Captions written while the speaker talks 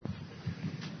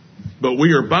But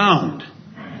we are bound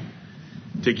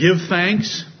to give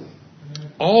thanks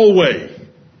always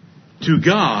to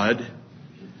God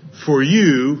for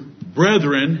you,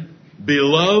 brethren,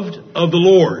 beloved of the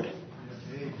Lord.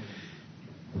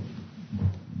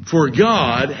 For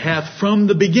God hath from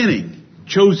the beginning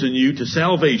chosen you to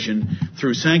salvation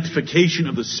through sanctification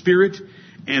of the Spirit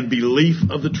and belief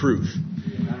of the truth,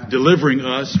 delivering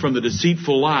us from the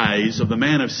deceitful lies of the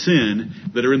man of sin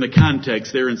that are in the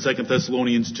context there in 2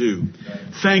 Thessalonians 2.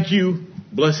 Thank you,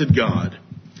 blessed God.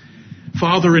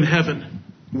 Father in heaven,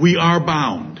 we are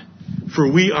bound,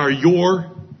 for we are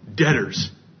your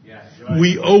debtors.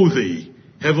 We owe thee,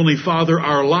 Heavenly Father,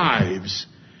 our lives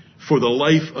for the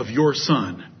life of your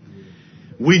Son.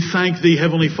 We thank thee,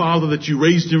 Heavenly Father, that you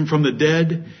raised him from the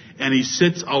dead, and he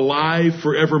sits alive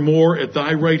forevermore at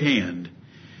thy right hand.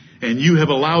 And you have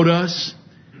allowed us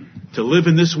to live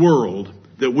in this world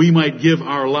that we might give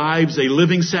our lives a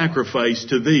living sacrifice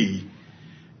to thee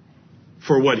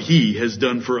for what he has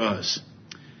done for us.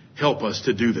 Help us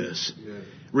to do this. Yes.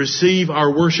 Receive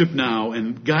our worship now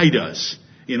and guide us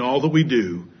in all that we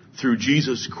do through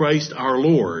Jesus Christ our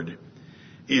Lord,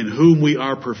 in whom we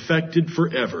are perfected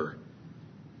forever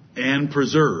and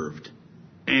preserved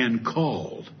and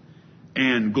called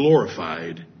and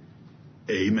glorified.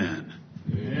 Amen.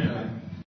 Amen.